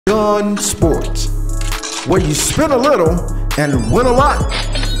Dunn Sports, where you spin a little and win a lot.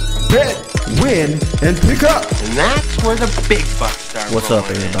 Bet, win, and pick up. And that's where the big bucks start. What's up,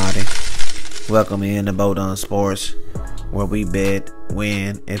 everybody? Welcome in to Dunn Sports, where we bet,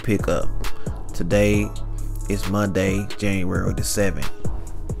 win, and pick up. Today is Monday, January the 7th.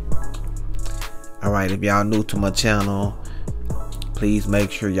 Alright, if y'all new to my channel, please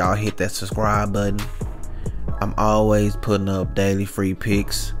make sure y'all hit that subscribe button. I'm always putting up daily free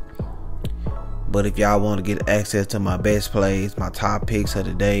picks. But if y'all want to get access to my best plays, my top picks of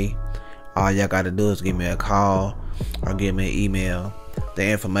the day, all y'all got to do is give me a call or give me an email. The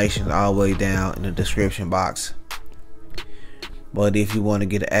information is all the way down in the description box. But if you want to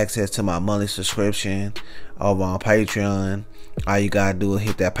get access to my monthly subscription over on Patreon, all you gotta do is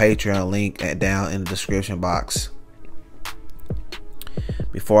hit that Patreon link down in the description box.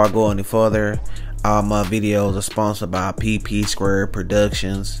 Before I go any further, all my videos are sponsored by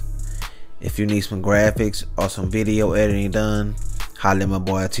PpSquaredProductions. If you need some graphics or some video editing done, holler at my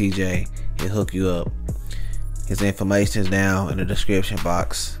boy TJ. He'll hook you up. His information is down in the description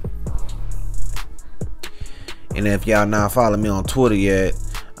box. And if y'all not following me on Twitter yet,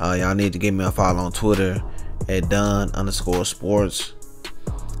 y'all need to give me a follow on Twitter at Dunn_sports.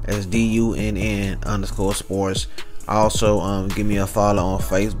 That's DUNN_sports. Also, give me a follow on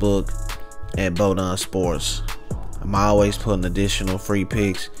Facebook at Dunn Sports. I'm always putting additional free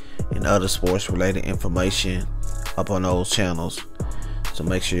picks and other sports related information up on those channels. So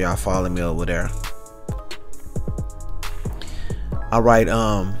make sure y'all follow me over there. Alright,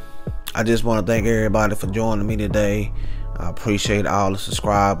 I just want to thank everybody for joining me today. I appreciate all the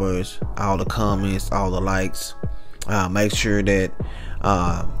subscribers, all the comments, all the likes. Make sure that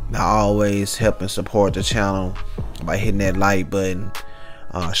I always help and support the channel by hitting that like button,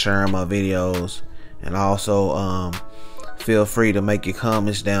 sharing my videos, and also feel free to make your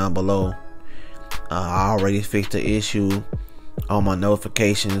comments down below. I already fixed the issue on my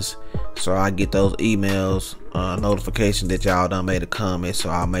notifications, so I get those emails notifications that y'all done made a comment, so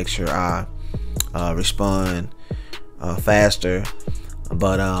I'll make sure I respond faster.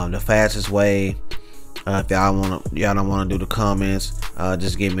 But the fastest way, if y'all don't want to do the comments,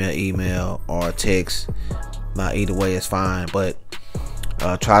 just give me an email or a text. Either way is fine, but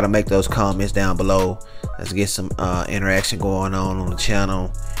try to make those comments down below. Let's get some interaction going on the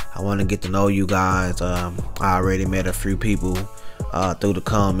channel. I want to get to know you guys. I already met a few people through the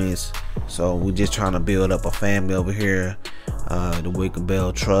comments, so we're just trying to build up a family over here, that we can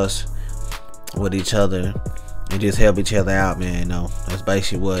build trust with each other and just help each other out, man. You know, that's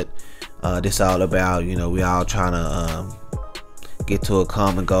basically what this all about. You know, we all trying to get to a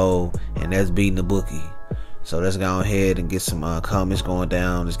common goal, and that's beating the bookie. So let's go ahead and get some comments going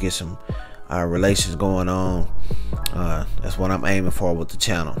down. Let's get some relations going on. That's what I'm aiming for with the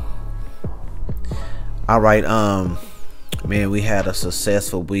channel. Alright, man, we had a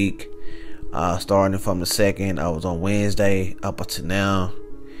successful week, starting from the 2nd. I was on Wednesday up until now.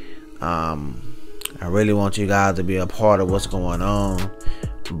 I really want you guys to be a part of what's going on,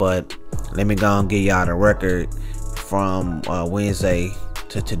 but let me go and give y'all the record from Wednesday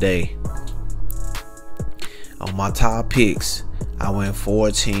to today. On my top picks, I went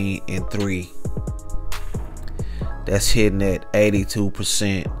 14-3. That's hitting at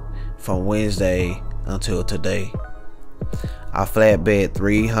 82% from Wednesday until today. I flat bet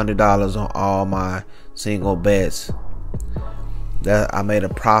 $300 on all my single bets. That I made a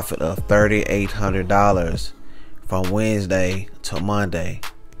profit of $3,800 from Wednesday to Monday.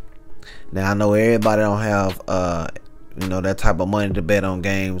 Now I know everybody don't have you know, that type of money to bet on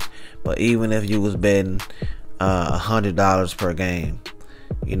games, but even if you was betting $100 per game,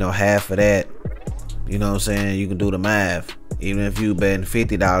 you know, half of that, you know what I'm saying, you can do the math. Even if you betting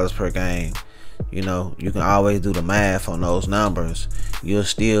 $50 per game, you know, you can always do the math on those numbers. You'll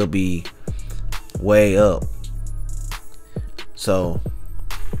still be way up. So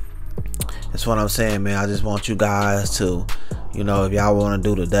that's what I'm saying, man. I just want you guys to, you know, if y'all want to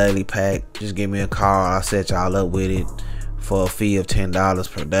do the daily pack, just give me a call. I'll set y'all up with it for a fee of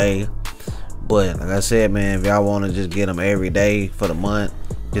 $10 per day. But like I said, man, if y'all want to just get them every day for the month,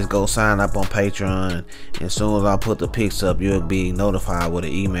 just go sign up on Patreon. And as soon as I put the picks up, you'll be notified with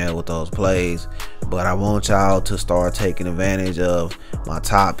an email with those plays. But I want y'all to start taking advantage of my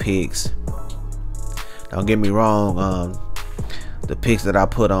top picks. Don't get me wrong, the picks that I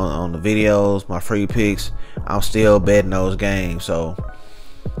put on the videos, my free picks, I'm still betting those games. So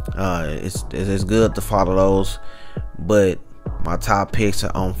it's good to follow those, but my top picks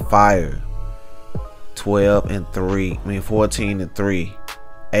are on fire. 14-3,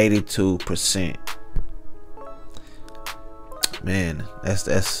 82%. man,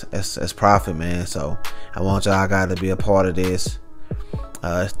 that's profit, man. So I want y'all got to be a part of this.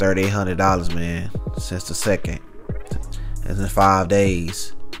 It's $3,800, man, since the 2nd. It's in 5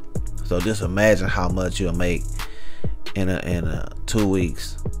 days. So just imagine how much you'll make in a 2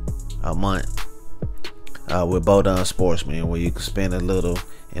 weeks, a month, with Dunn Sports, man, where you can spend a little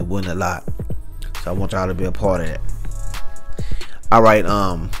and win a lot. So I want y'all to be a part of that. All right,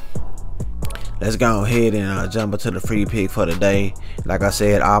 let's go ahead and jump into the free pick for the day. Like I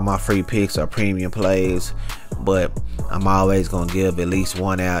said, all my free picks are premium plays, but I'm always gonna give at least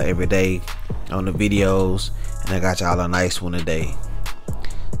one out every day on the videos, and I got y'all a nice one today.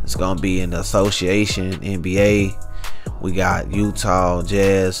 It's gonna be in the association NBA. We got Utah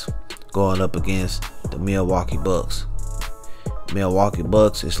Jazz going up against the Milwaukee Bucks. Milwaukee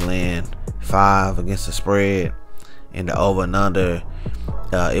Bucks is laying 5 against the spread, and the over and under,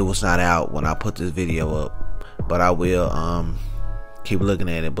 it was not out when I put this video up, but I will keep looking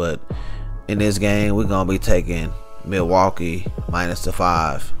at it. But in this game, we're gonna be taking Milwaukee minus the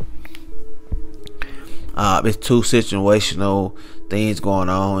 5. It's 2 situational things going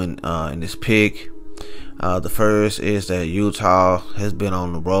on in this pick. The first is that Utah has been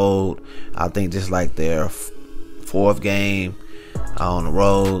on the road. I think just like their 4th game on the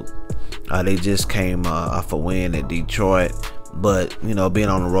road. They just came off a win at Detroit. But, you know, being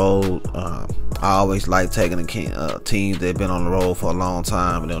on the road, I always like taking the teams that have been on the road for a long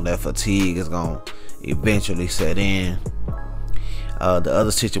time. And then that fatigue is going to eventually set in. The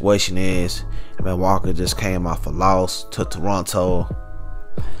other situation is Milwaukee just came off a loss to Toronto.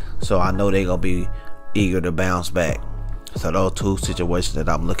 So I know they're going to be eager to bounce back. So those 2 situations that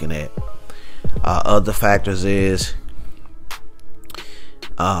I'm looking at. Other factors is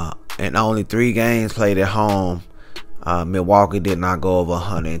in only 3 games played at home, Milwaukee did not go over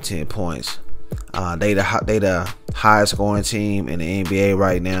 110 points. They the highest scoring team in the NBA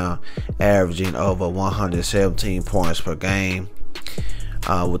right now, averaging over 117 points per game.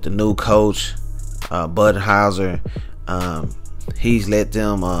 With the new coach, Budenholzer, he's let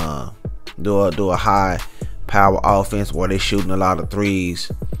them do a high power offense where they're shooting a lot of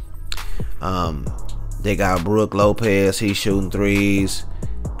threes. They got Brook Lopez, he's shooting threes.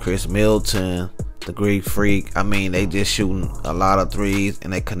 Chris Middleton, the Greek Freak. I mean, they just shooting a lot of threes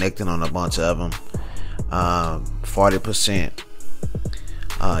and they connecting on a bunch of them. 40%.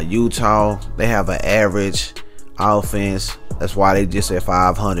 Utah, they have an average offense. That's why they just at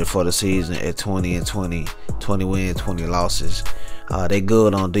 500 for the season at 20-20, 20 wins, 20 losses. They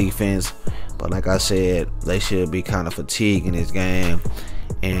good on defense, but like I said, they should be kind of fatigued in this game.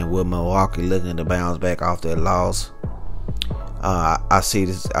 And with Milwaukee looking to bounce back off their loss, I see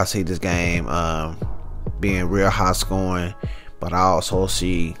this game being real high scoring, but I also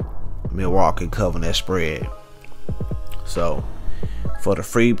see Milwaukee covering that spread. So for the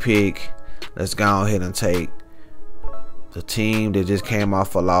free pick, let's go ahead and take the team that just came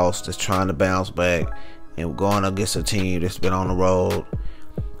off a loss, that's trying to bounce back, and we're going against a team that's been on the road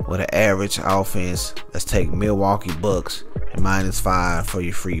with an average offense. Let's take Milwaukee Bucks at -5 for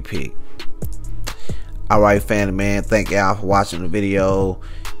your free pick. Alright, family, man, thank y'all for watching the video.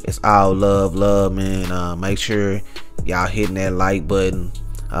 It's all love, man. Make sure y'all hitting that like button,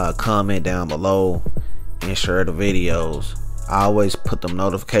 comment down below, and share the videos. I always put them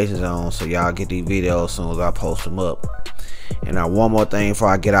notifications on so y'all get these videos as soon as I post them up. And one more thing before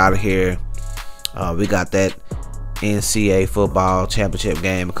I get out of here, we got that NCAA football championship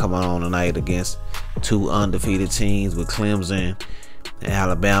game coming on tonight against 2 undefeated teams with Clemson and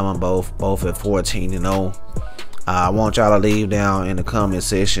Alabama, both at 14-0. I want y'all to leave down in the comment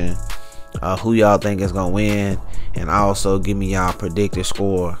section who y'all think is gonna win, and also give me y'all predicted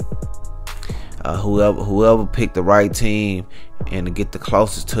score. Whoever picked the right team and to get the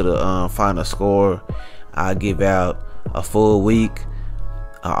closest to the final score, I'll give out a full week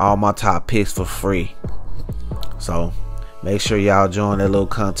all my top picks for free. So make sure y'all join that little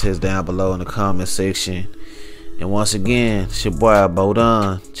contest down below in the comment section. And once again, it's your boy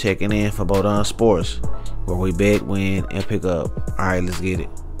Dunn checking in for Dunn Sports, where we bet, win, and pick up. Alright, let's get it.